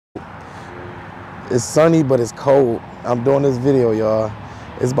It's sunny, but it's cold. I'm doing this video, y'all.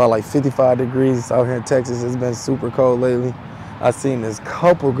 It's about like 55 degrees out here in Texas. It's been super cold lately. I seen this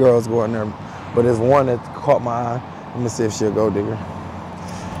couple girls going there, but there's one that caught my eye. Let me see if she'll go digger.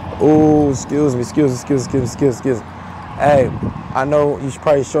 Oh, excuse me. Hey, I know you're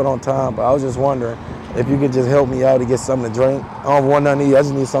probably short on time, but I was just wondering if you could just help me out to get something to drink. I don't want nothing to eat. I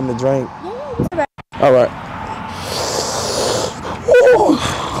just need something to drink. Yeah. All right.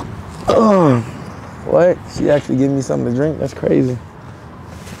 What? She actually gave me something to drink? That's crazy.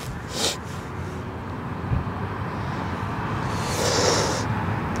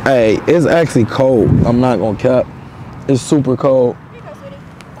 Hey, it's actually cold. I'm not gonna cap. It's super cold. Here you go, sweetie.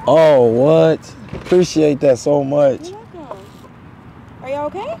 Oh, what? Appreciate that so much. You're welcome. Are you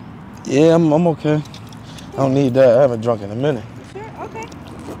okay? Yeah, I'm okay. I don't need that. I haven't drunk in a minute. You sure? Okay.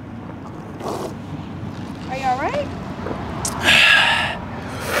 Are you all right?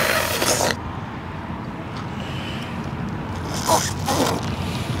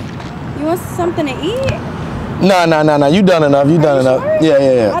 You want something to eat? Nah. You done enough. You done enough. Sure?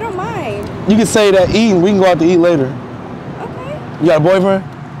 Yeah. I don't mind. You can say that eating. We can go out to eat later. Okay. You got a boyfriend?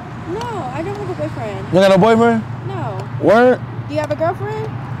 No, I don't have a boyfriend. You got no boyfriend? No. Word? Do you have a girlfriend?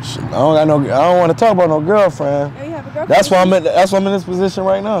 I don't want to talk about no girlfriend. Oh, you have a girlfriend? That's why I'm in this position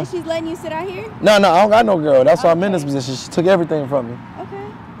right now. And she's letting you sit out here? No, I don't got no girl. That's why I'm in this position. She took everything from me. Okay.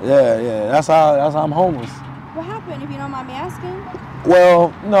 Yeah. That's how I'm homeless. What happened, if you don't mind me asking?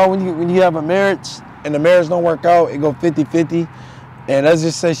 Well, you know, when you have a marriage and the marriage don't work out, it go 50-50. And let's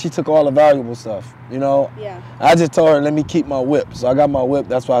just say she took all the valuable stuff, you know? Yeah. I just told her, let me keep my whip. So I got my whip.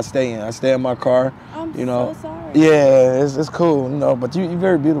 That's why I stay in. I stay in my car. I'm you know? so sorry. Yeah, it's cool, you know. But you're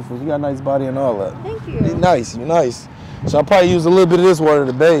very beautiful. You got a nice body and all that. Thank you. You're nice. So I'll probably use a little bit of this water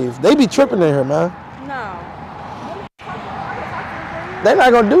to bathe. They be tripping in here, man. No. They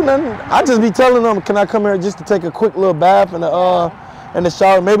not gonna do nothing. I just be telling them, can I come here just to take a quick little bath in the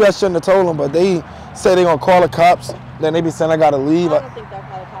shower? Maybe I shouldn't have told them, but they say they gonna call the cops. Then they be saying I gotta leave. I don't think they'll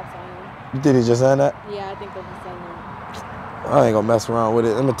call the cops on you. Did he just say that? Yeah, I think they'll be saying that. I ain't gonna mess around with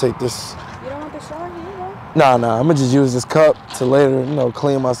it. I'm gonna take this. You don't want the shower here, though? Nah. I'm gonna just use this cup to later, you know,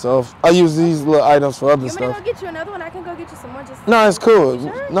 clean myself. I use these little items for other You stuff. want me to go get you another one? I can go get you some more. Just No, it's cool.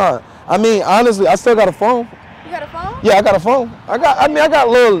 Sure? No, I mean, honestly, I still got a phone. You got a phone? Yeah, I got a phone. I got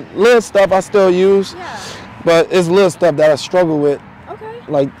little stuff I still use. Yeah. But it's little stuff that I struggle with. Okay.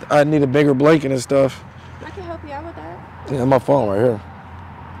 Like, I need a bigger blanket and stuff. I can help you out with that. Yeah, my phone right here.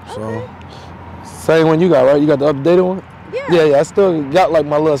 So, Okay. same one you got, right? You got the updated one? Yeah. Yeah, I still got like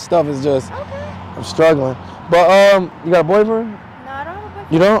my little stuff. It's just, Okay. I'm struggling. But, you got a boyfriend? No, I don't have a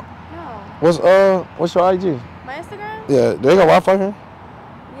boyfriend. You don't? No. What's your IG? My Instagram? Yeah, they got Wi-Fi here?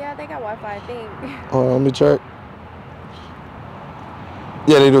 Yeah, they got Wi-Fi, I think. Let me check.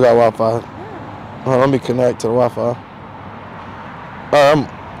 Yeah, they do got Wi-Fi. Yeah. Let me connect to the Wi-Fi.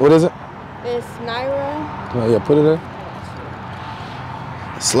 What is it? It's Naira. Oh, yeah, put it there.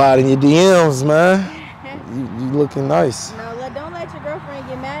 Slide in your DMs, man. You looking nice. No, don't let your girlfriend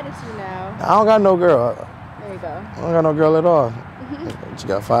get mad at you now. I don't got no girl. There you go. I don't got no girl at all. You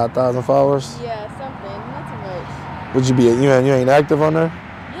got 5,000 followers? Yeah, something. Not too much. Would you be? You ain't active on there?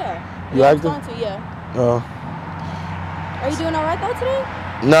 Yeah. You active? I'm going to, yeah. Oh. Are you doing all right though today?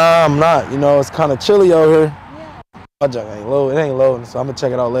 Nah, I'm not. You know, it's kind of chilly out here. Yeah. My junk ain't low. It ain't loading, so I'm gonna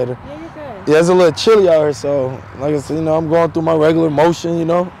check it out later. Yeah, you're good. Yeah, it's a little chilly out here, so like I said, you know, I'm going through my regular motion, you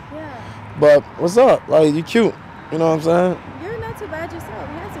know. Yeah. But what's up? Like, you cute. You know what I'm saying? You're not too bad yourself.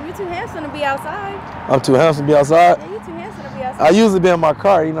 You're too handsome to be outside. I'm too handsome to be outside. Yeah, you're too handsome to be outside. I usually be in my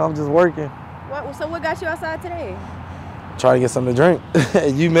car, you know, I'm just working. So what got you outside today? Trying to get something to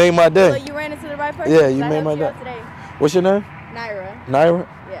drink. You made my day. So you ran into the right person? Yeah, you made my day. What's your name? Naira. Naira?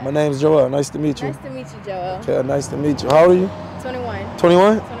 Yeah. My name's Joel. Nice to meet you. Nice to meet you, Joel. Okay, nice to meet you. How old are you? 21.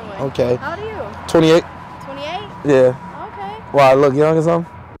 21? 21. Okay. How old are you? 28. 28? Yeah. Okay. Why, I look young or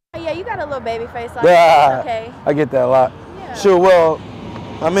something? Yeah, you got a little baby face on. Yeah. Okay. I get that a lot. Yeah. Sure, well,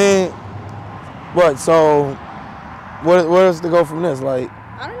 I mean, so, where is to go from this? Like,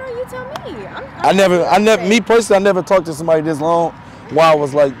 I don't know, you tell me. me personally, I never talked to somebody this long while I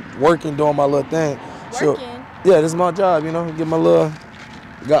was like working, doing my little thing. Working? So, yeah, this is my job, you know, get my little,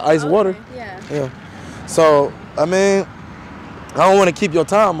 got ice water. Yeah. So, I mean, I don't want to keep your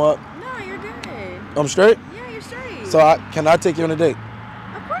time up. No, you're good. I'm straight? Yeah, you're straight. So, can I take you on a date?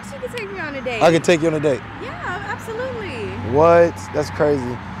 Of course you can take me on a date. I can take you on a date. Yeah, absolutely. What? That's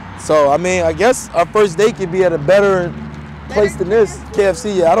crazy. So, I mean, I guess our first date could be at a better place than this.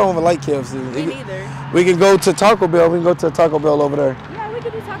 KFC, yeah, I don't even like KFC. Me neither. We can go to Taco Bell. We can go to a Taco Bell over there. Yeah, we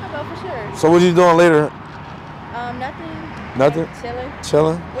could do Taco Bell for sure. So, what are you doing later? Nothing. Nothing? Chilling.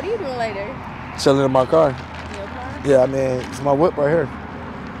 Chilling? What are you doing later? Chilling in my car. Your car? Yeah, I mean, it's my whip right here.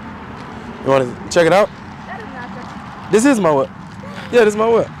 You want to check it out? That is not your... This is my whip. Yeah, this is my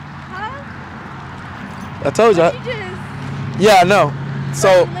whip. Huh? I told you. But you just... Yeah, I know.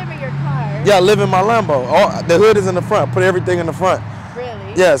 So, you live in your car. yeah, I live in my Lambo. The hood is in the front. Put everything in the front.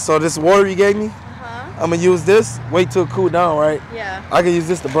 Really? Yeah, so this water you gave me, I'm going to use this. Wait till it cool down, right? Yeah. I can use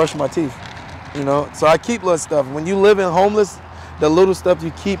this to brush my teeth. You know? So I keep little stuff. When you live in homeless, the little stuff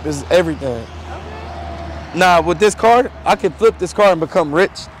you keep is everything. Okay. Now, with this car, I can flip this car and become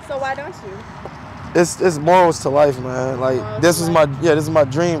rich. So why don't you? It's morals to life, man. Like, this is my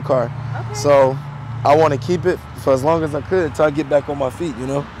dream car. Okay. So I want to keep it for as long as I could until I get back on my feet, you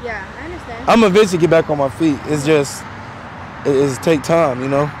know? Yeah, I understand. I'm eventually get back on my feet. It's just, it's take time, you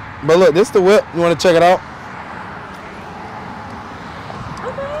know? But look, this is the whip. You want to check it out?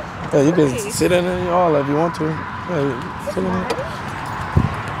 Okay. Yeah, you can Nice. sit in it all if you want to. Yeah, sit in it.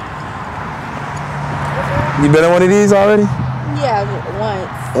 You been in one of these already? Yeah, once.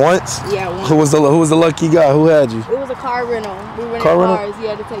 Once? Yeah, once. Who was the lucky guy? Who had you? It was a car rental. We rented Car rental? cars. You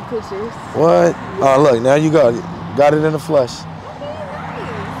had to take pictures. What? Oh, look, now you got it. Got it in the flesh. Okay,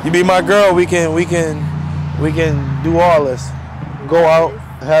 nice. You be my girl. We can do all this. Go out,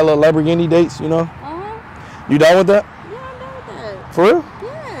 have little Lamborghini dates, you know? Uh-huh. You down with that? Yeah, I'm done with that. For real?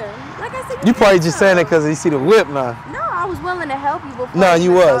 Yeah. Like I said, You probably just saying it because you see the whip now. No, I was willing to help you before. No,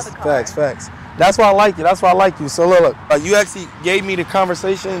 you even saw was. the car. Facts. That's why I like you. That's why I like you. So look, you actually gave me the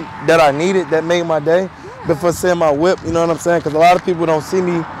conversation that I needed that made my day before seeing my whip, you know what I'm saying? Because a lot of people don't see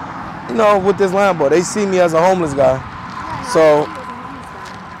me, you know, with this Lambo. They see me as a homeless guy.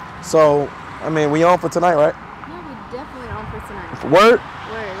 So, I mean, we on for tonight, right? Yeah, we definitely on for tonight. Word? Word.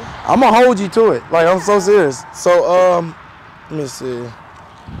 I'm going to hold you to it. Like, I'm so serious. So, let me see.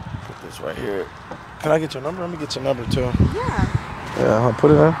 Put this right here. Can I get your number? Let me get your number, too. Yeah, Yeah, I'll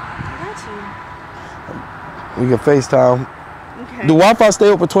put it in. I got We can FaceTime. you. Okay. Do Wi-Fi stay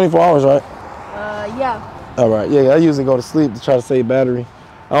open 24 hours, right? Yeah. All right. Yeah, I usually go to sleep to try to save battery.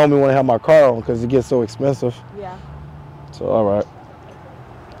 I don't even want to have my car on because it gets so expensive. Yeah. So, all right.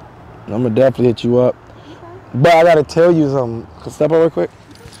 I'm going to definitely hit you up. But I got to tell you something. Can I step up real quick?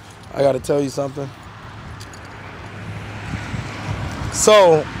 I got to tell you something.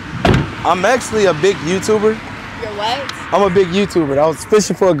 So, I'm actually a big YouTuber. You're what? I'm a big YouTuber. I was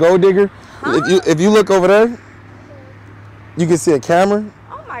fishing for a gold digger. Huh? If you look over there, you can see a camera.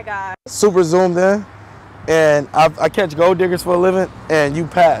 Oh my God. Super zoomed in. And I catch gold diggers for a living, and you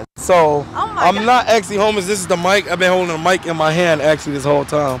pass. So I'm not actually homeless. This is the mic. I've been holding the mic in my hand actually this whole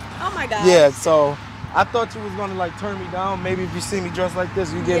time. Oh my God. Yeah, so I thought you was gonna like turn me down. Maybe if you see me dressed like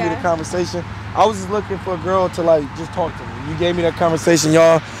this, you gave me the conversation. I was just looking for a girl to like just talk to me. You gave me that conversation,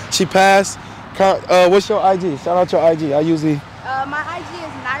 y'all. She passed. What's your IG? Shout out your IG. I usually. My IG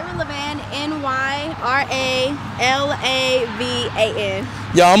is Nyra Lavan, NYRALAVAN.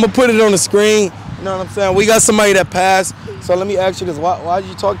 Yeah, I'm gonna put it on the screen. You know what I'm saying? We got somebody that passed. So let me ask you this: why did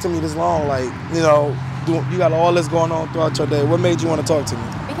you talk to me this long? Like, you know, you got all this going on throughout your day. What made you want to talk to me?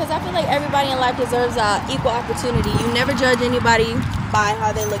 Because I feel like everybody in life deserves equal opportunity. You never judge anybody by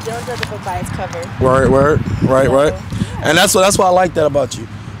how they look. You don't judge a book by its cover. Right. And that's why I like that about you.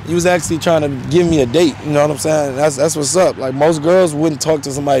 You was actually trying to give me a date. You know what I'm saying? That's what's up. Like most girls wouldn't talk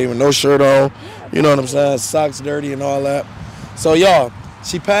to somebody with no shirt on. You know what I'm saying? Socks dirty and all that. So y'all,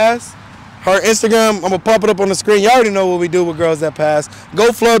 she passed. Her Instagram, I'm gonna pop it up on the screen. Y'all already know what we do with girls that pass.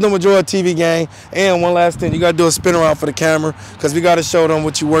 Go flood them with Joy TV gang. And one last thing, you gotta do a spin around for the camera because we gotta show them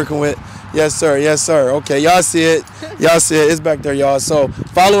what you're working with. Yes, sir. Okay, y'all see it. It's back there, y'all. So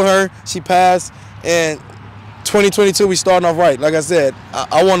follow her. She passed. And 2022, we starting off right. Like I said,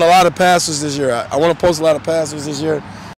 I want a lot of passers this year. I want to post a lot of passers this year.